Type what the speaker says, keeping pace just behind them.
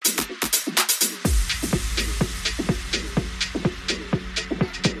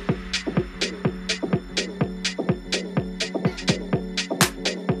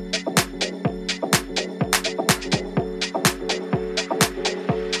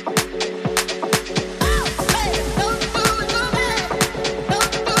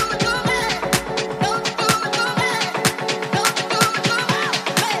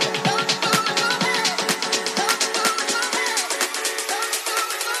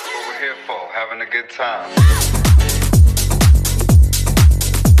here for? Having a good time.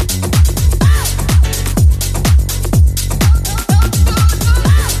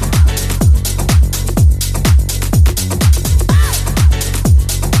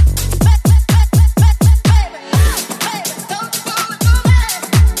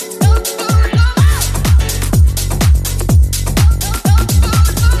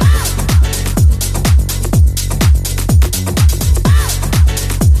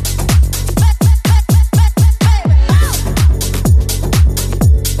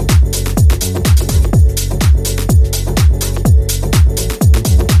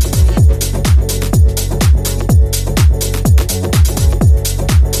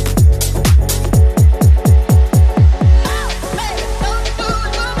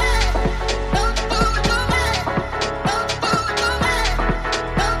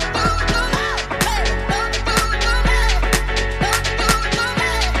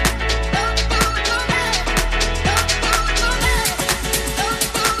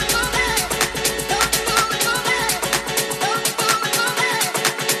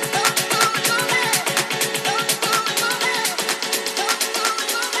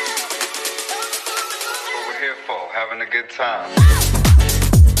 Having a good time.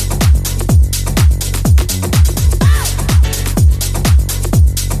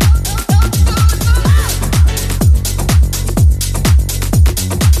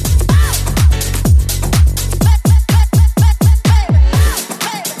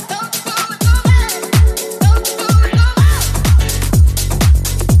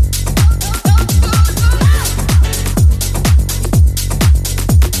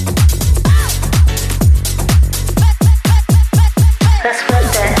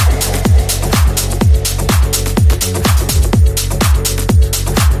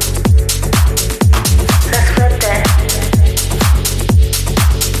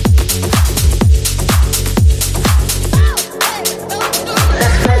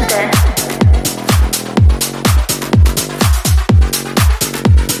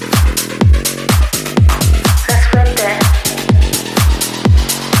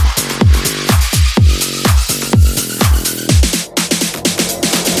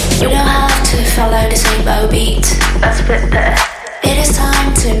 Follow the same beat. Let's flip it. It is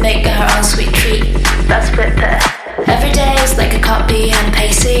time to make our own sweet treat. Let's flip it. Every day is like a copy and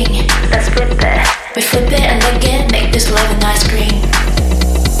pasting. Let's flip it. We flip it and lick it, make this love an ice cream.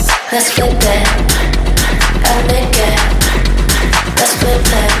 Let's flip it and lick it. Let's flip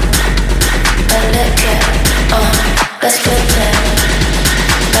it and lick it. Let's flip it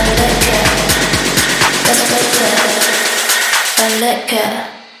and lick it. Let's flip it and lick it.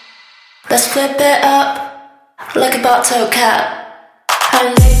 Let's flip it up like a bottle cap and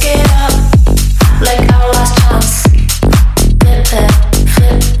lick it up like our last chance. Flip it,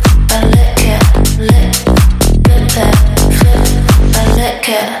 flip and lick it, lick, flip it, flip and lick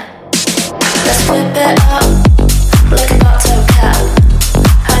it. Let's flip it up like a bottle cap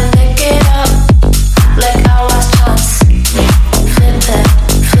and lick it up like our last chance. Flip it,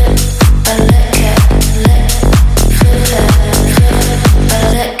 flip and lick it, lick, flip it, flip and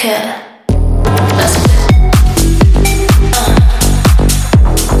lick it. Let's flip.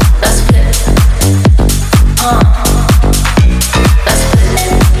 Let's flip. Let's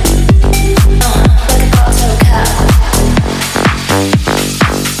flip. Like a bottle cap.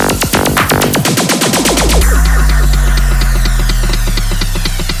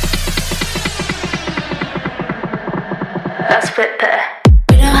 Let's flip it.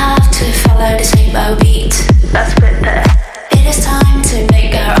 We don't have to follow the same beat. Let's flip it. It is time to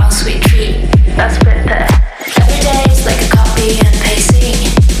make our own sweet treat. Let's flip it. Every day is like a copy and pasting.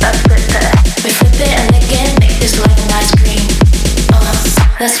 Let's flip it. We flip it and again make this like an ice cream.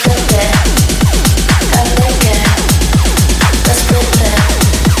 Let's flip it and lick it. Let's flip it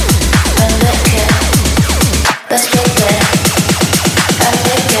and lick it. Let's flip it and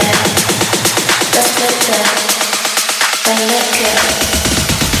lick it. Let's flip it and lick it.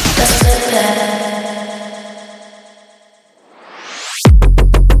 Let's flip it.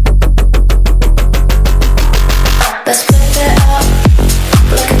 Let's flip it up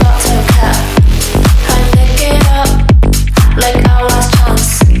like a bottle cap and lick it up like our last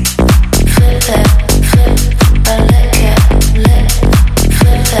chance.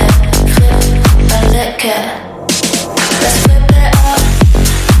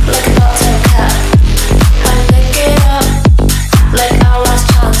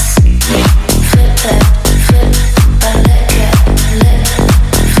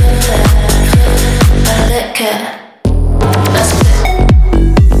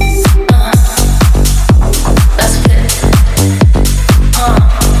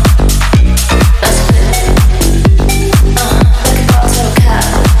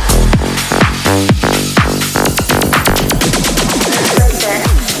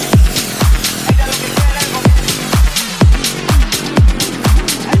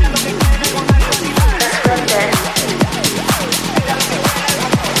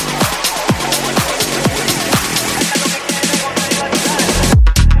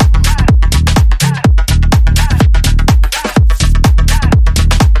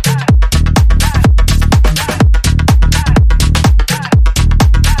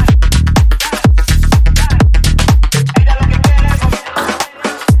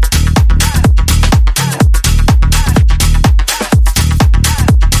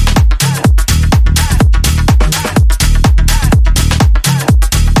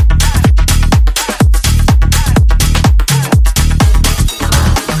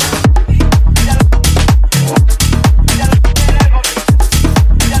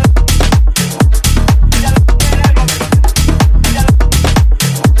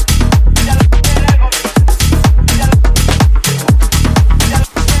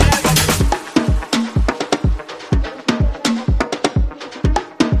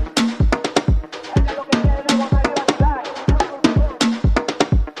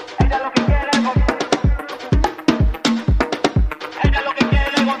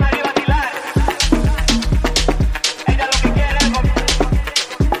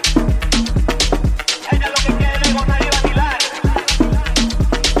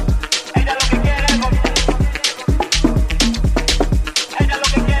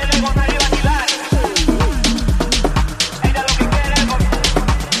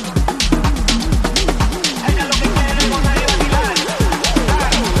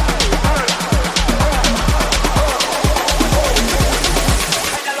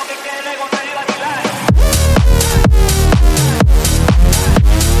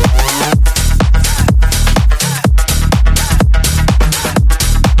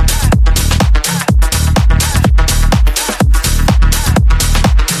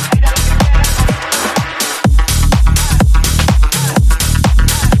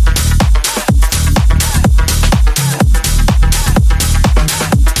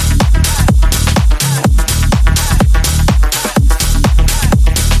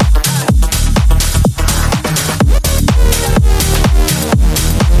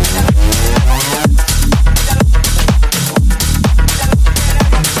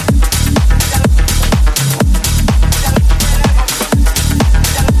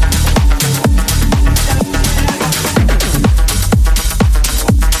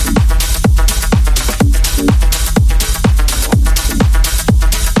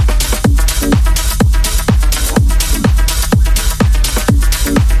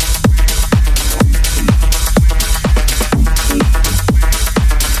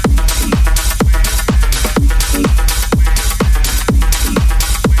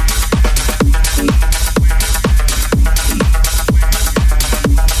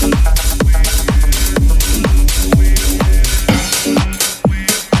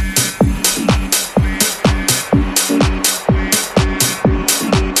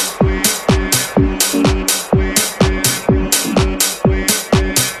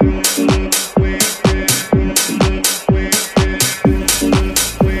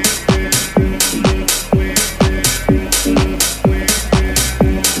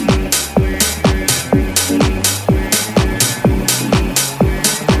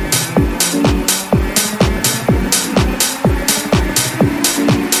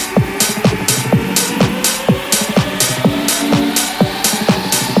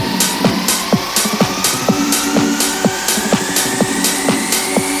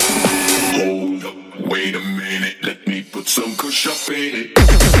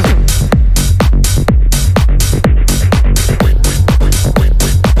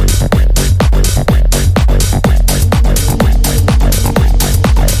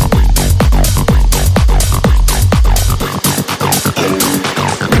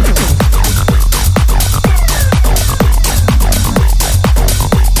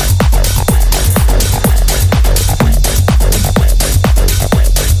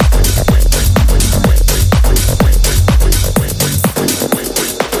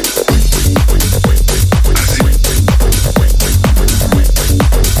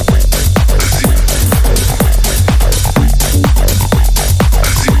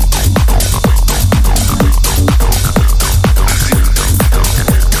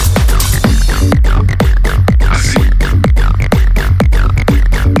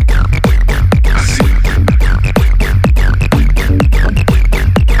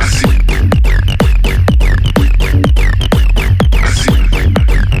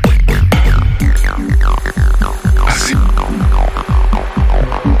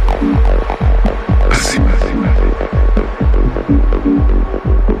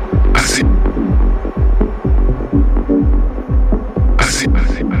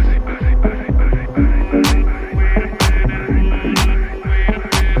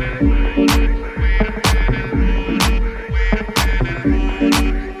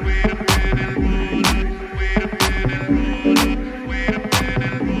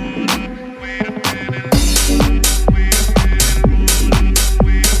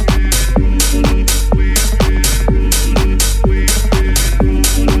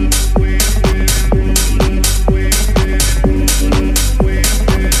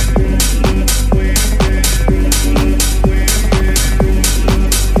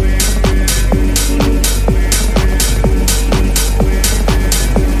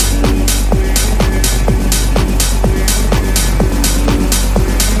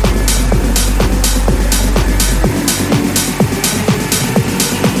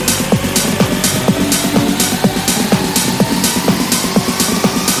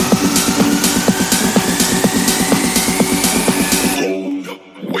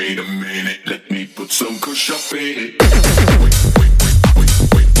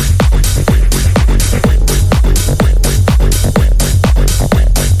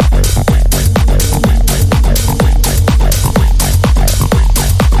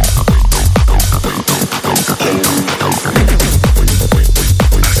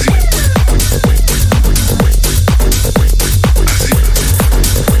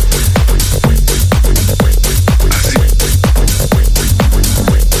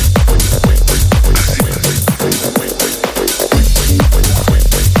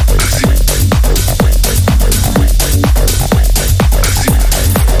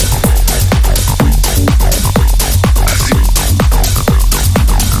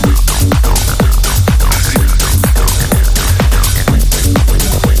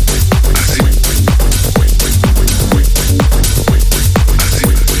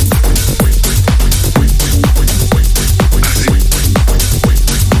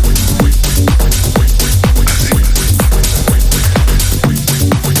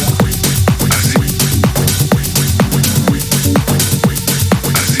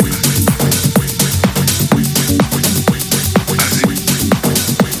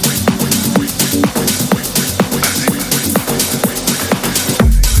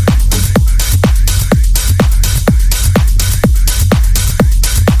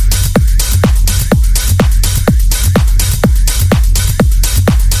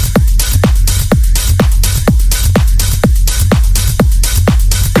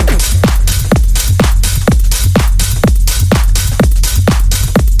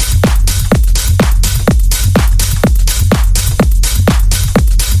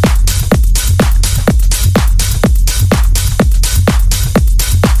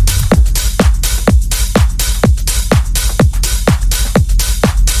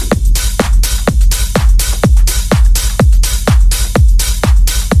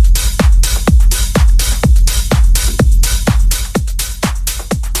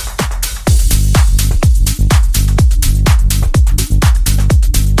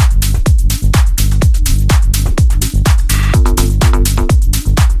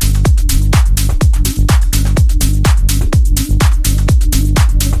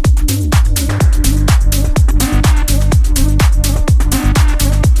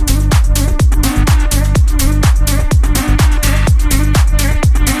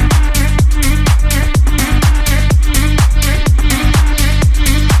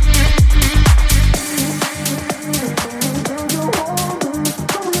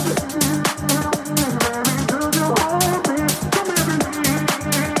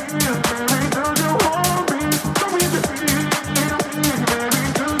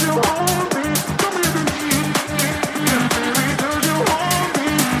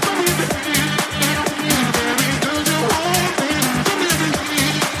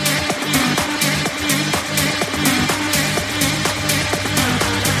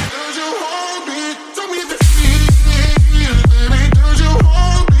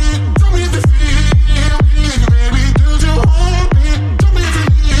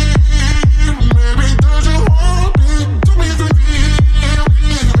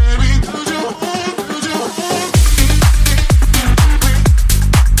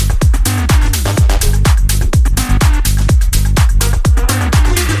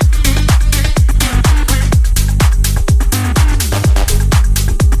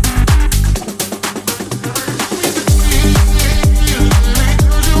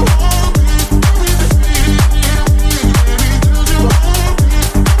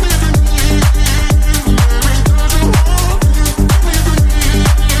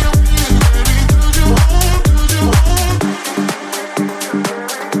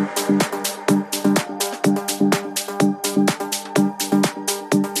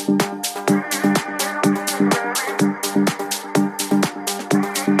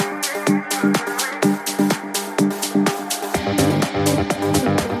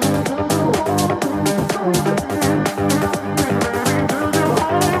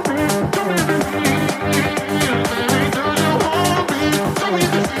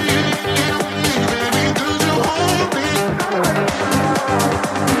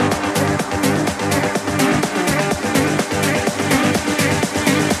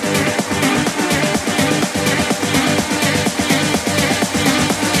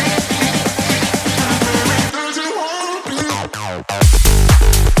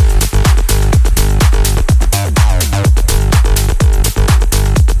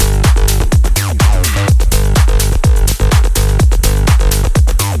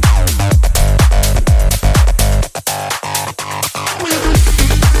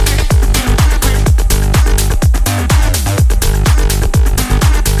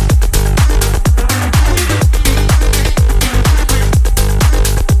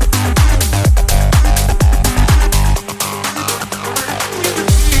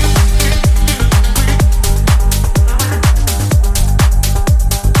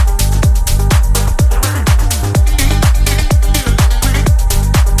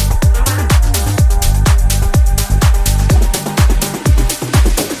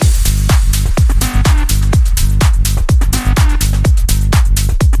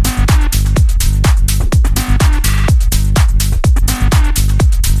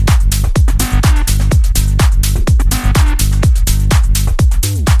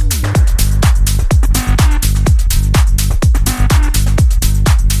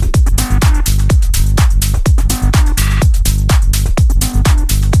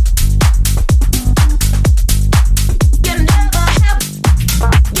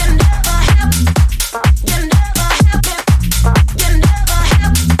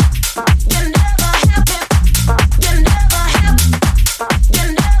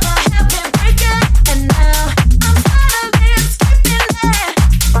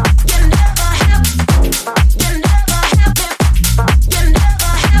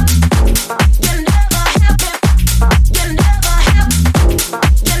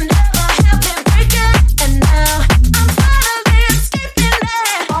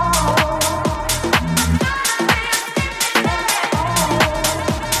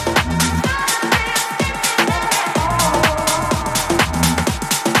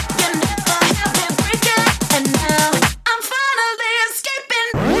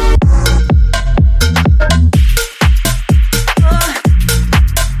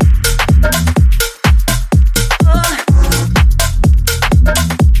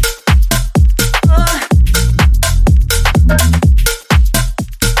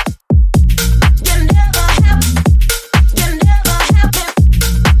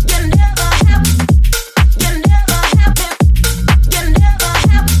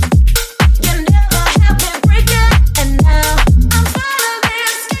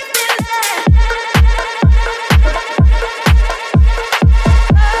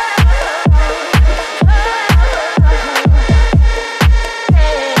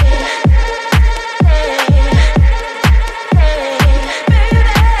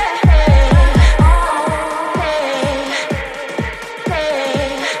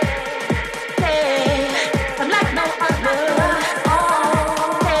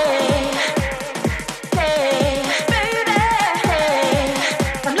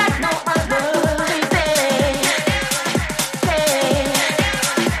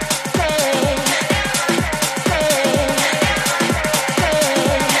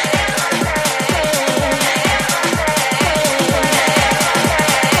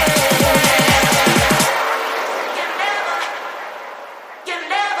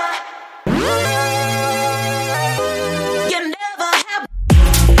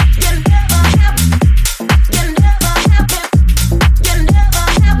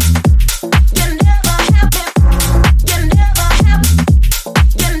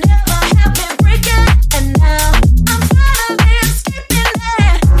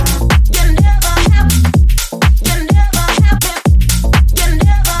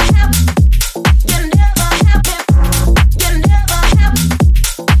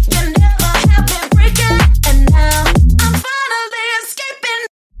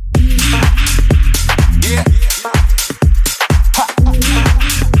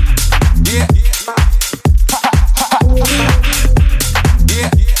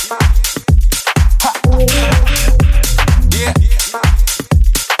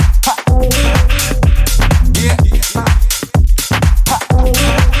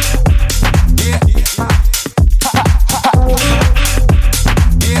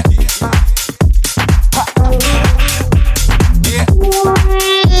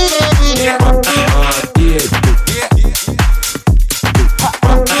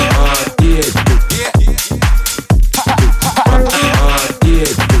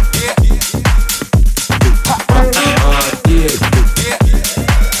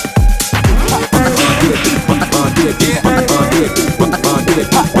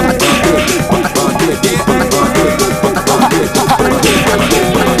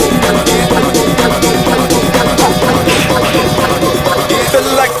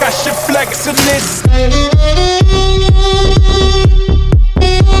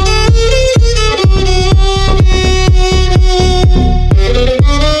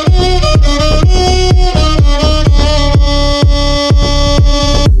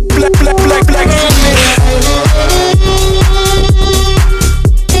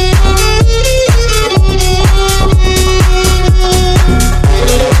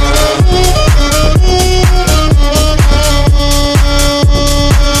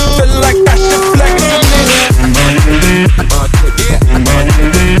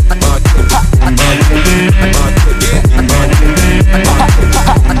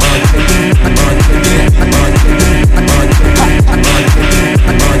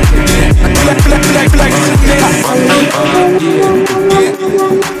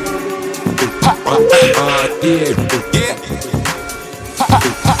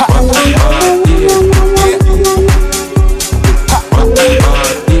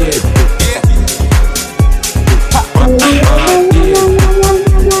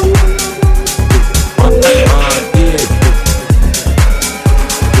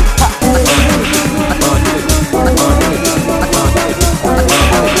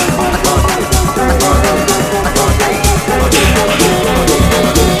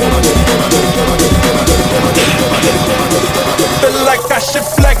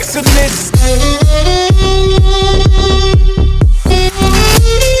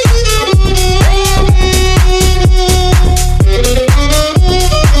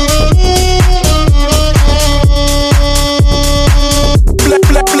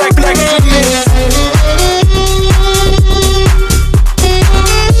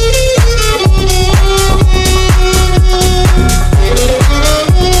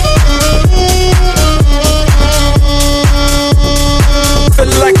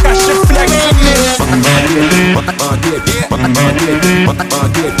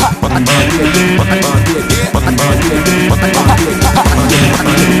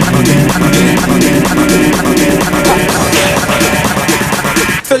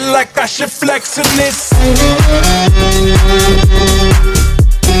 Feel like I should flex in this.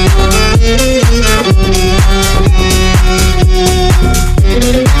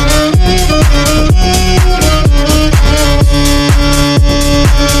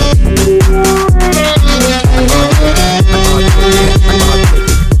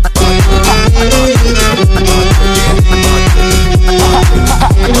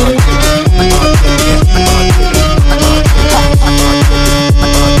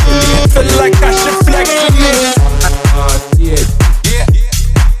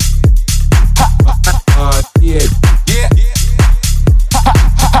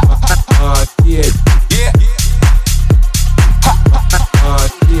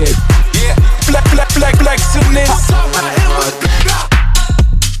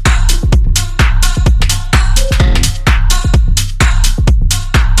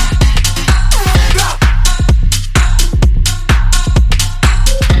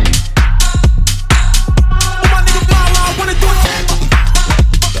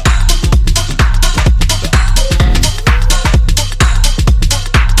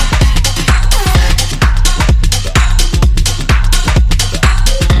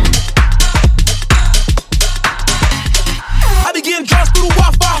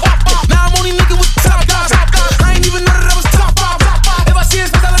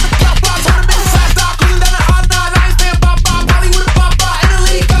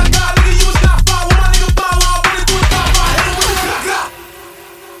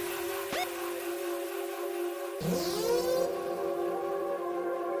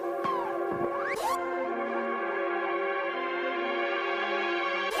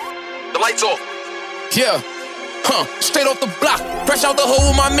 Lights off. Yeah. Straight off the block, fresh out the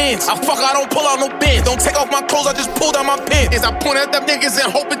hole with my mans. I don't pull out no bands. Don't take off my clothes, I just pull down my pants. As I point at them niggas and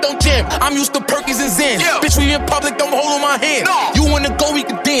hope it don't jam. I'm used to Perkies and Zans. Yeah. Bitch, we in public, don't hold on my hand. No. You wanna go, we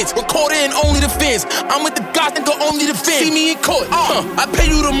can dance. Record it and only the fans. I'm with the gods and go only the fans. See me in court. I pay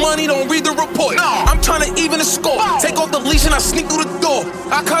you the money, don't read the report. No. I'm trying to even the score. Take off the leash and I sneak through the door.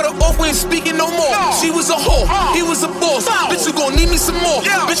 I cut her off, we ain't speaking no more. No. She was a whore, he was a boss. No. Bitch, you gon' need me some more.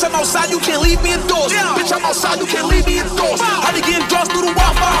 Yeah. Bitch, I'm outside, you can't leave me indoors. Yeah. Bitch, I'm outside, you can't leave me indoors. I be getting draws through the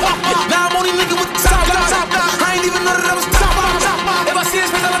Wi-Fi. Now I'm only nigga with the top guy. I ain't even know that I was top guy. If I see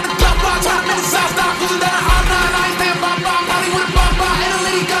this bitch, I let the clock fly. Try to make the south stop. Cruising down the I-9, I ain't staying by. Molly with a pop-by. And a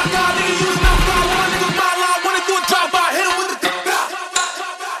lady got God. Nigga, you was not fly. One nigga my line. Wanna do a drive-by. Hit him with the dick.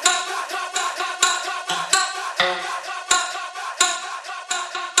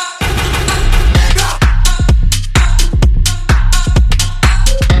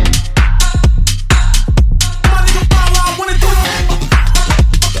 My nigga my line. Wanna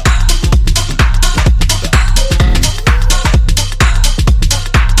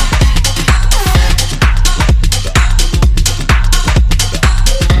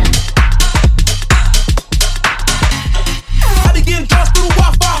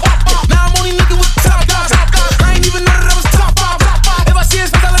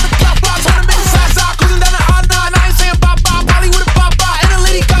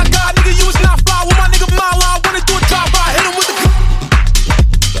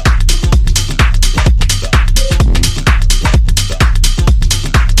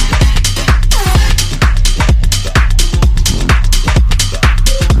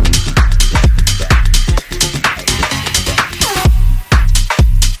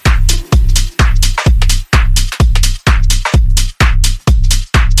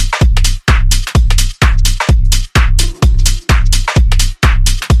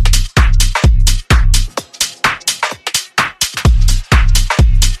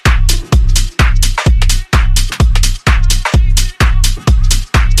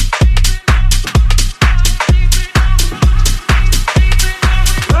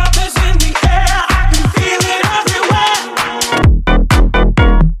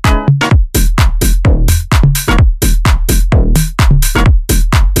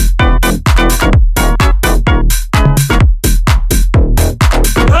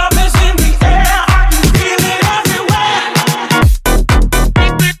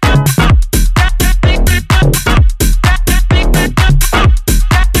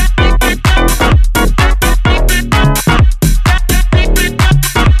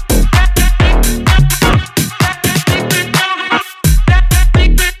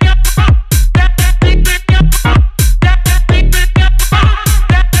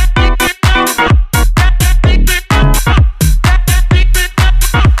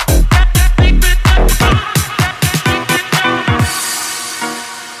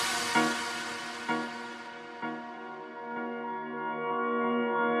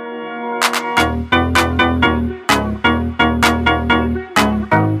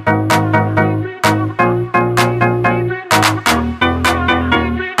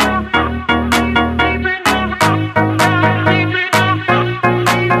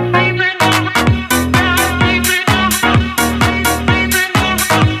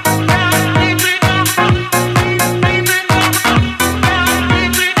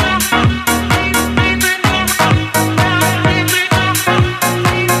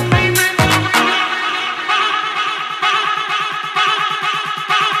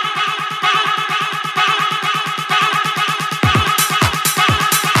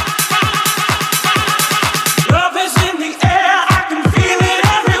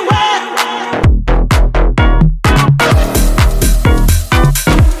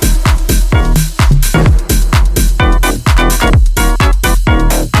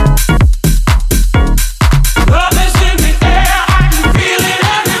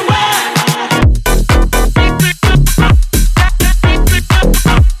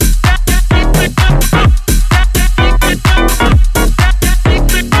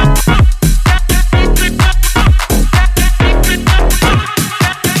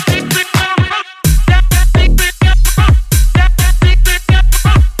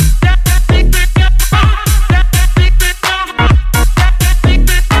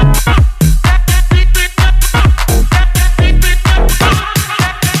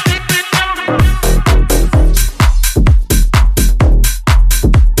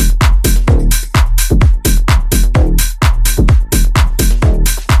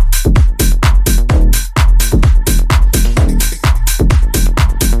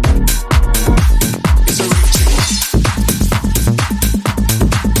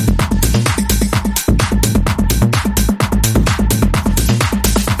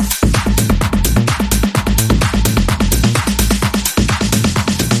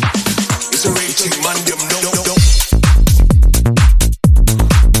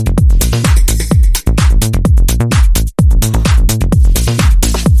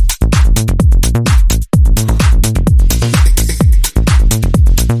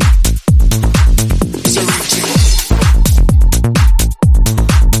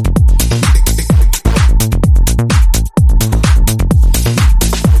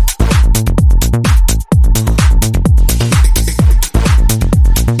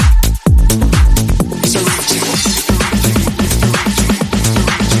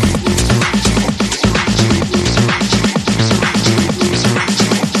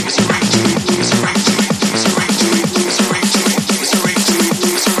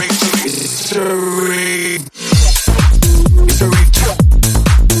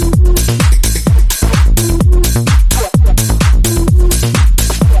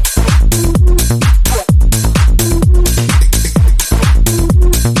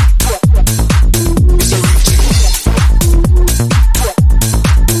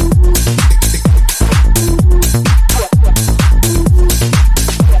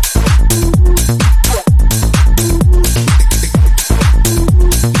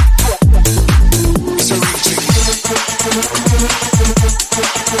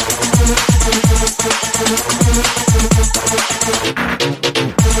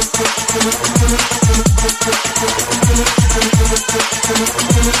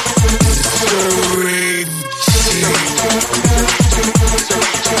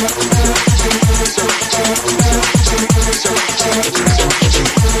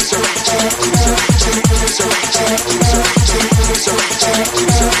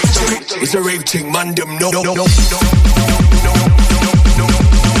rating, man, them no.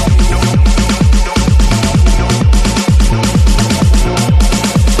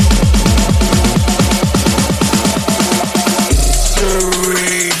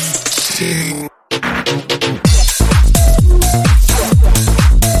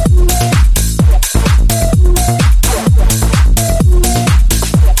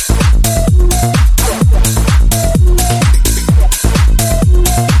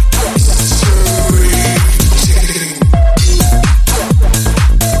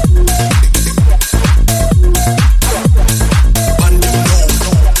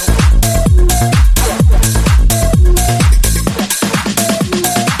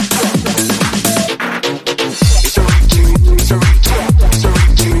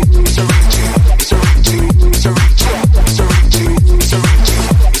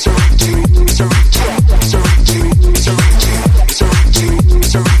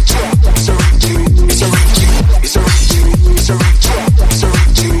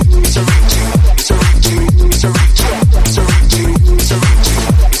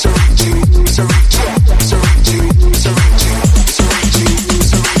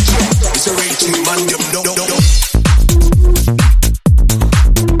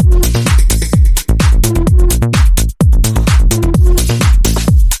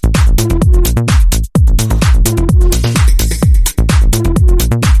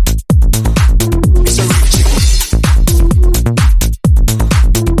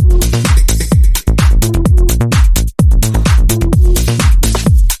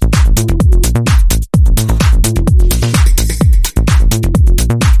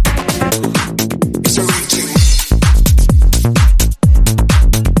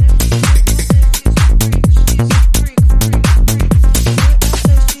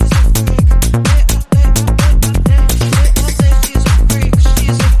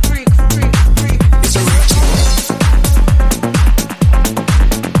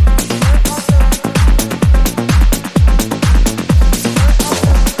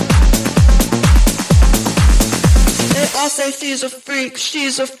 She's a freak,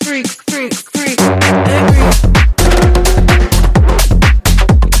 she's a freak, freak, freak.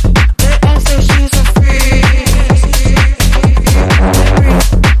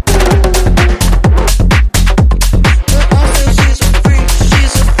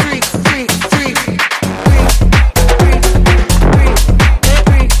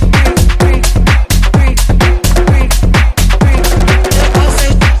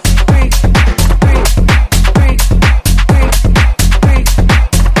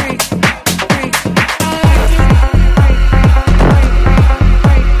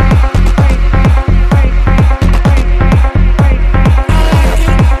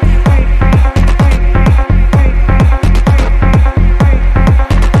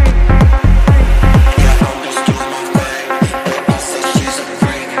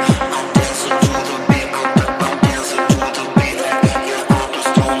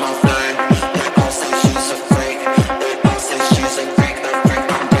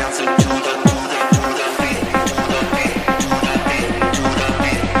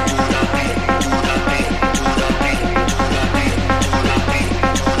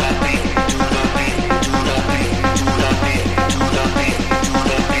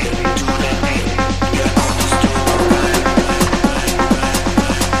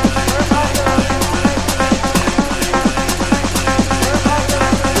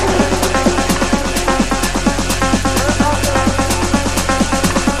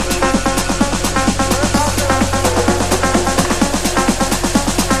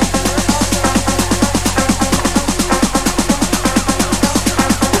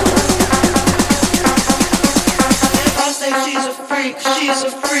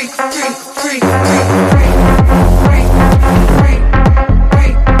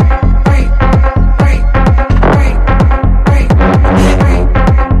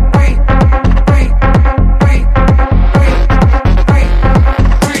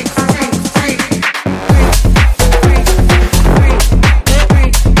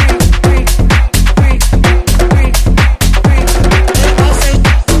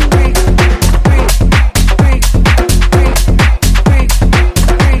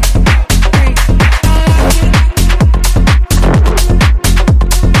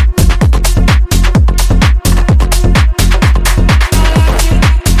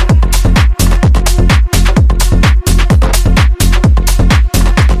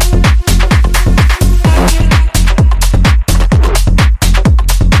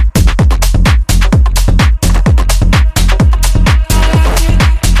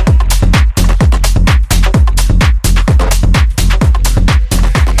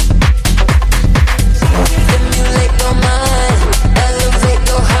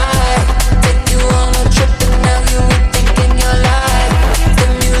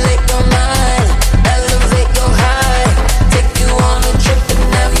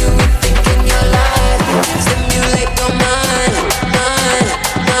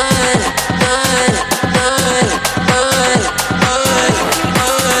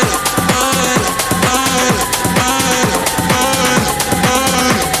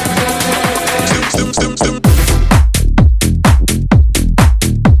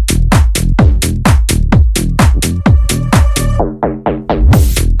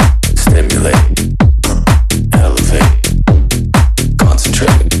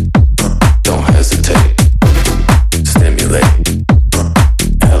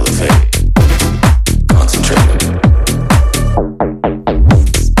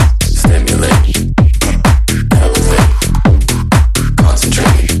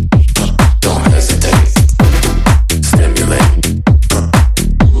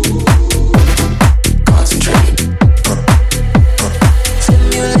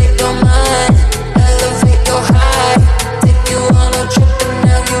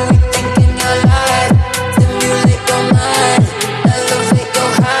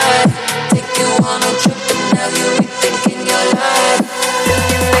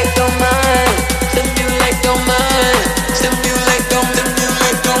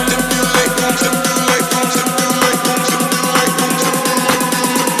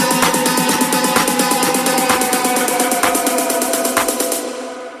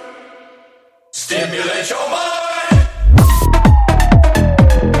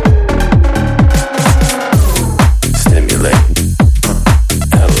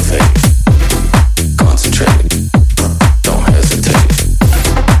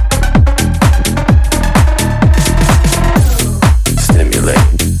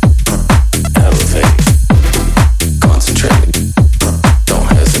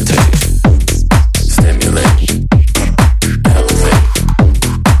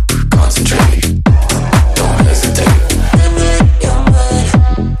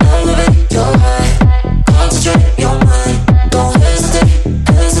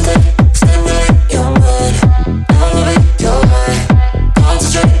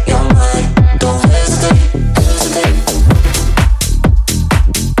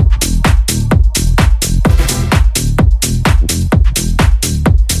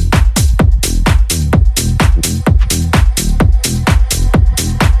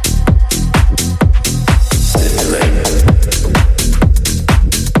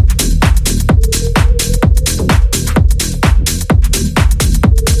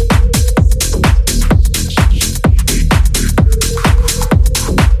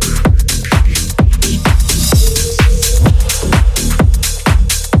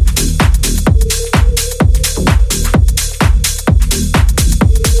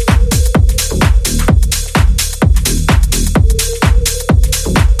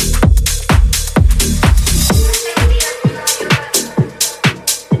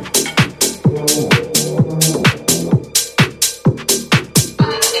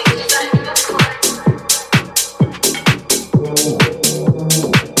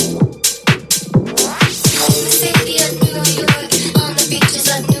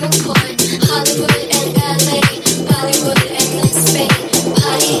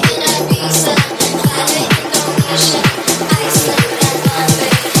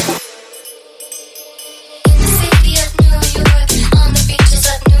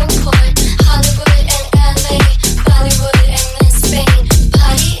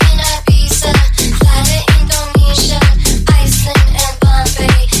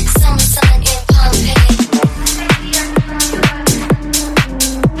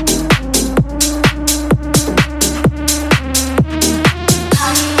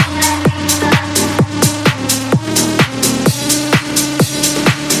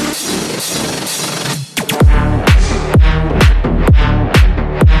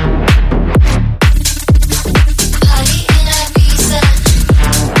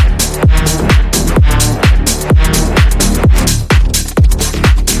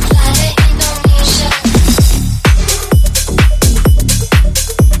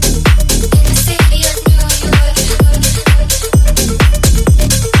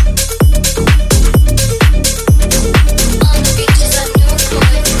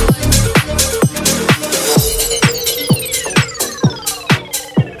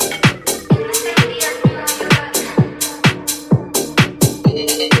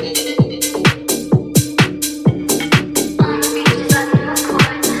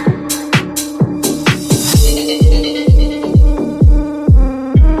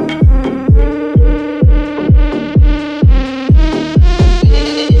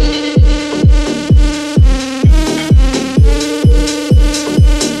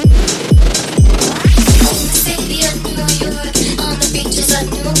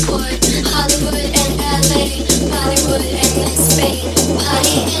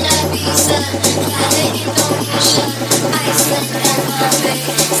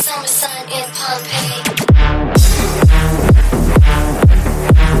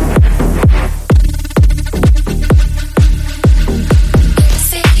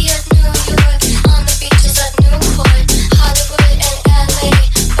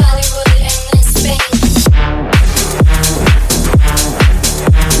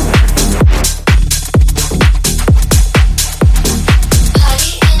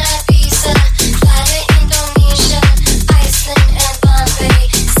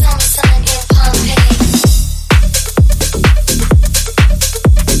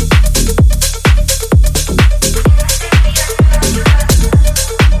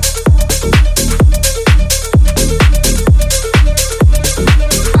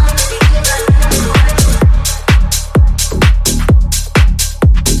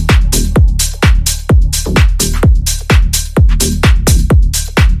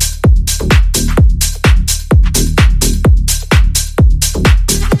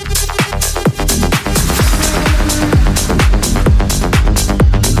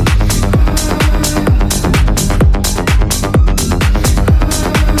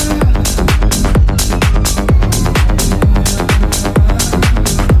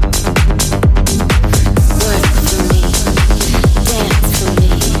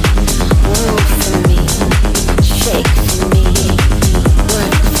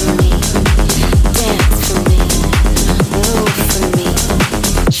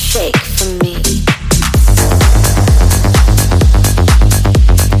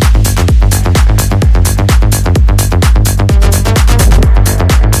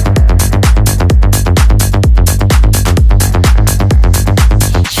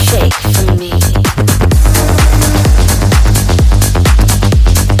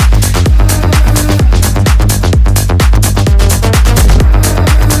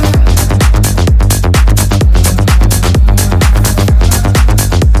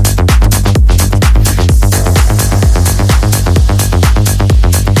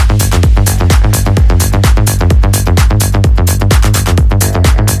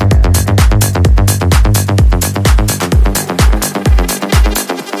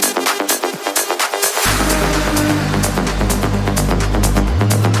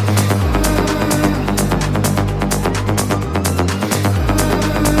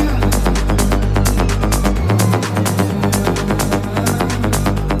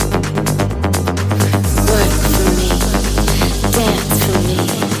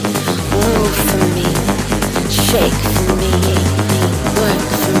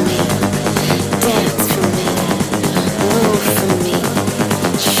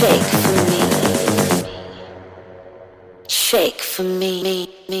 shake for me.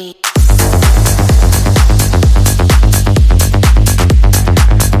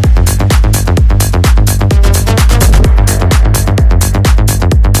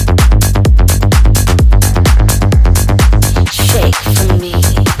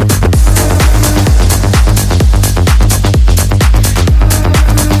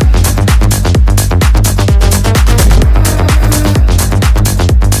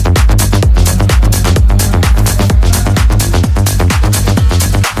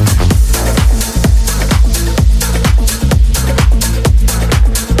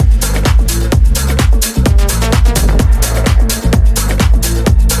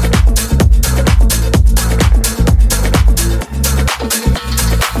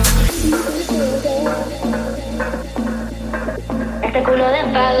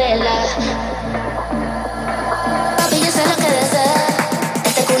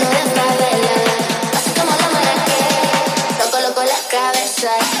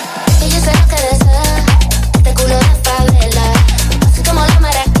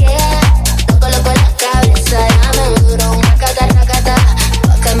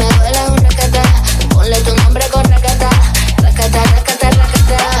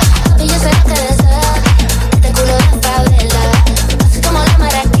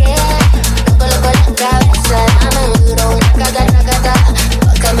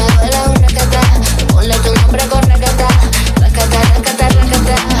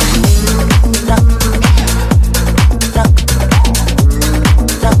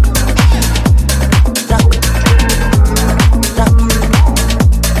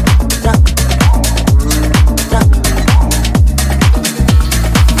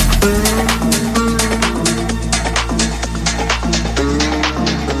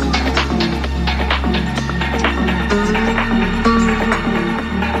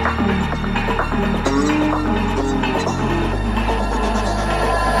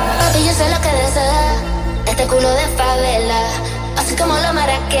 lo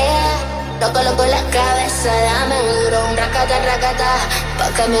maraquea. Lo coloco en la cabeza, dame duro un racata, racata. Pa'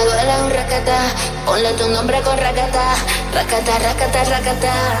 que me duela un racata. Ponle tu nombre con racata. Racata, racata,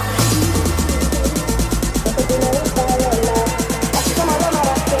 racata. Así como lo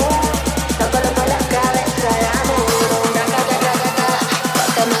maraquea. Lo coloco en la cabeza, dame duro un racata, racata. Pa'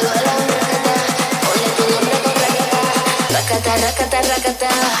 que me duela un racata. Ponle tu nombre con racata. Racata, racata,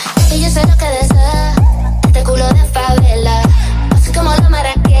 racata. Y yo sé lo que desea. Este culo de favela. Así como lo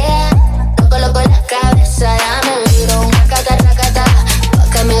maraquea. Coloco en la cabeza, dame duro un racata, racata. Pa'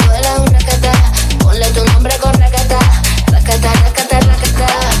 que me duela un racata. Ponle tu nombre con racata. Racata, racata, racata.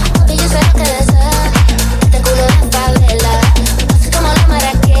 Papi, yo sé lo que desea. Este culo de favela. Así como lo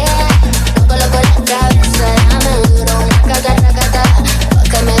maraquea. Lo coloco en la cabeza, dame duro un racata, racata. Pa'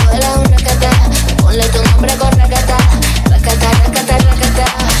 que me duela un racata. Ponle tu nombre con racata. Racata, racata, racata.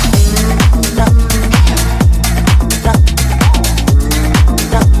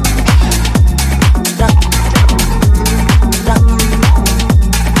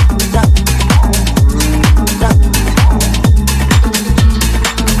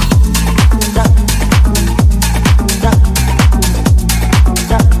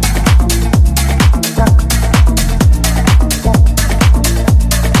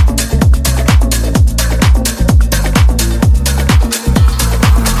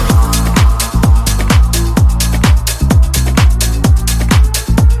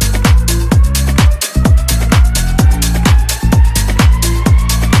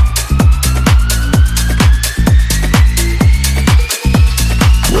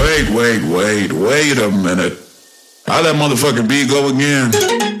 Wait a minute. How that motherfucking beat go again?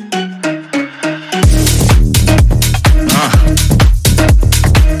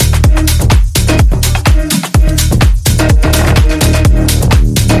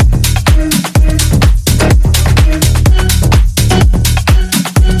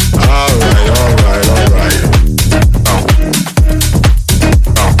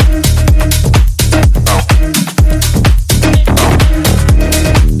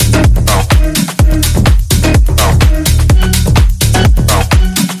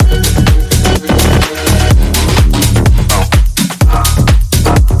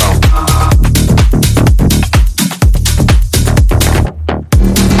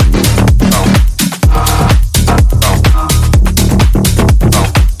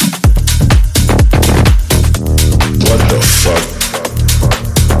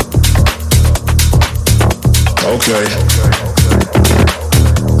 Okay.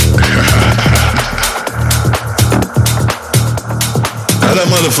 How that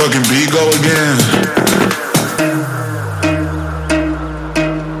motherfucking beat go again?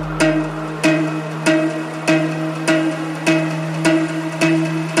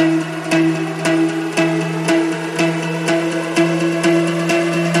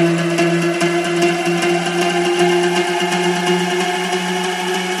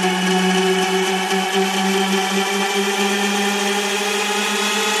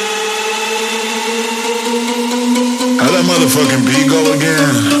 Motherfucking beat go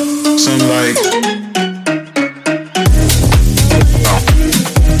again. Something like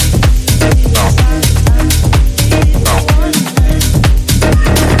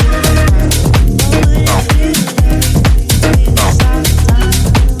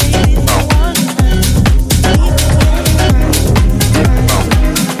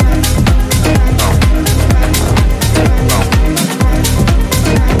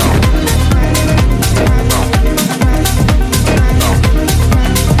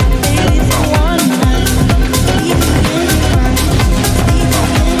One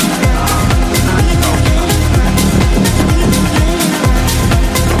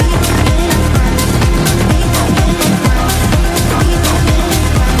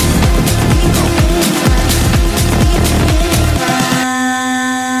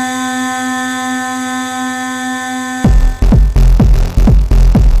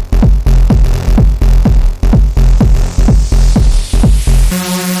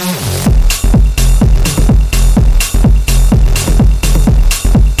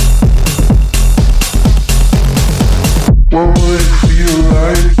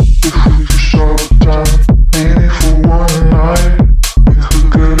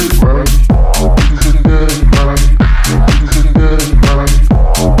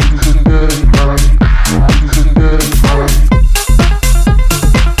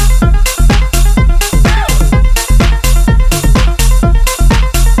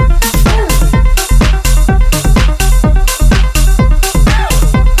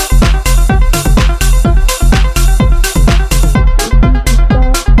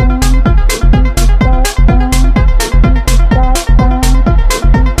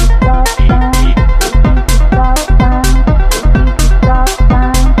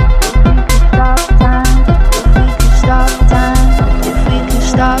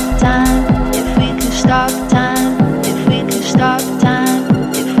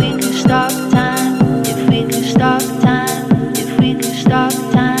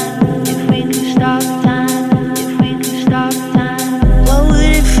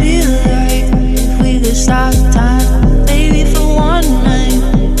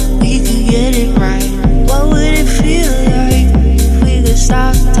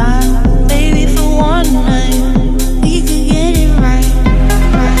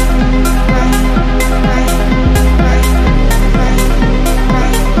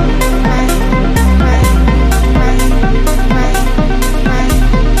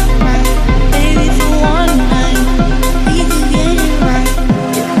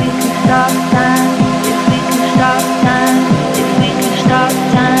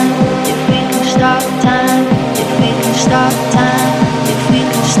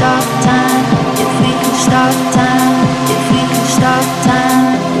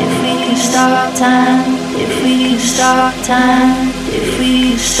time, if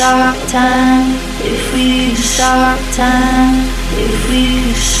we stop time, if we stop time, if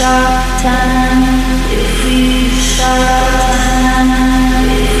we stop time, if we stop time,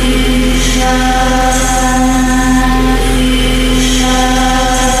 if we stop time, if we stop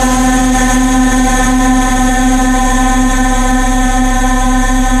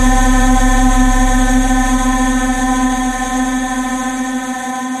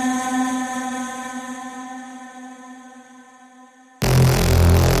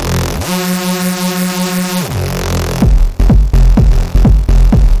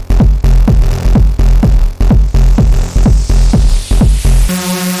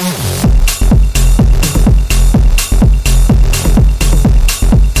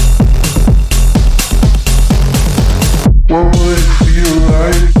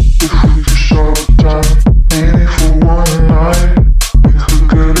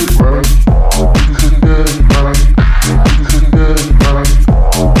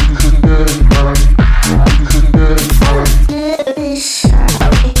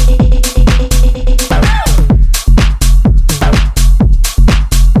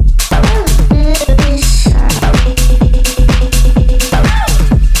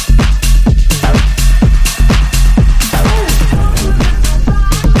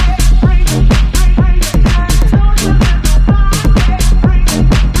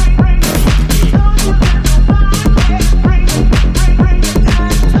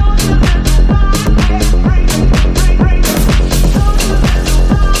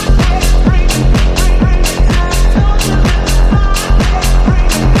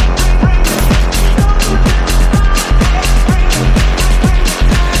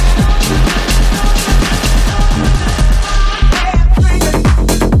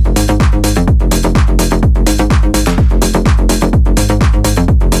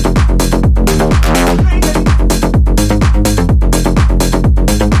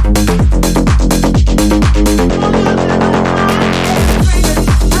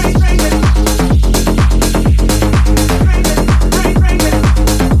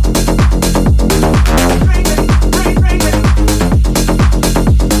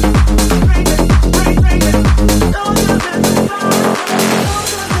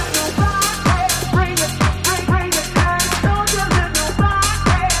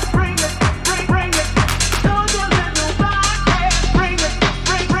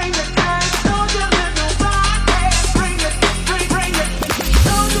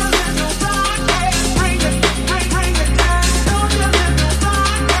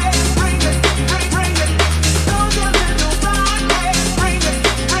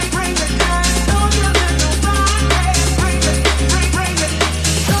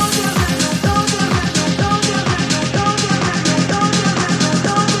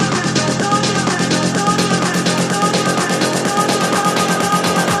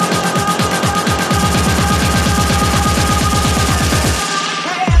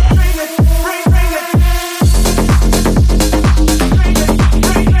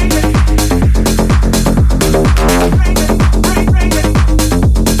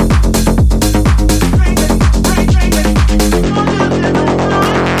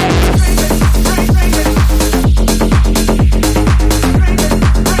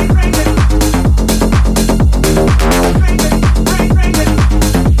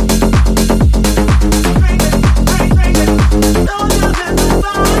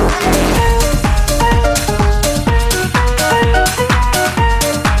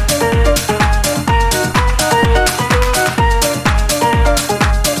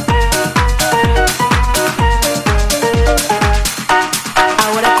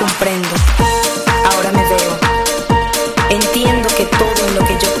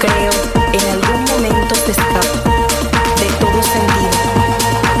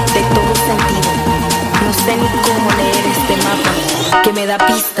que me da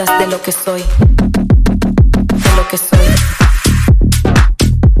pistas de lo que soy, de lo que soy.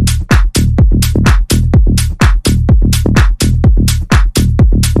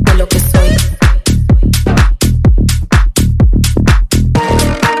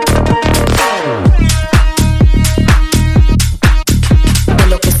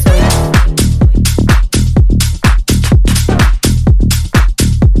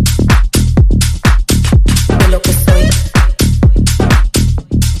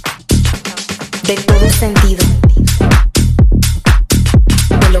 De todo sentido.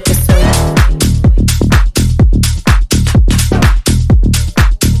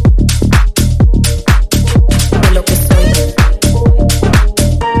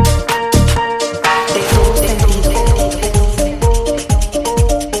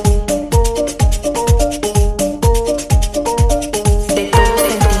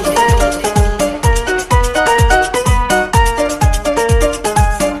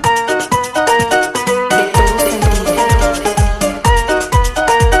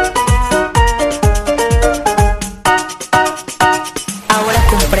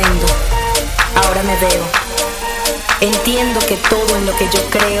 ahora me veo. Entiendo que todo en lo que yo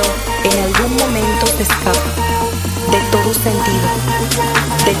creo en algún momento se escapa de todo sentido,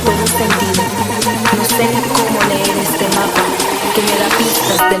 de todo sentido. No sé ni cómo leer este mapa que me da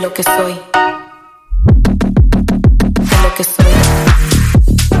pistas de lo que soy, de lo que soy.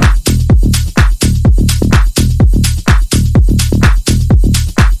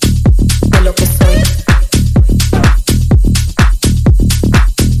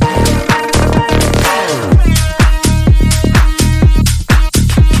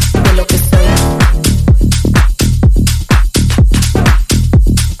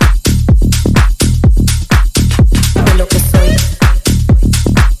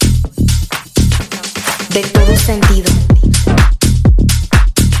 De todo sentido.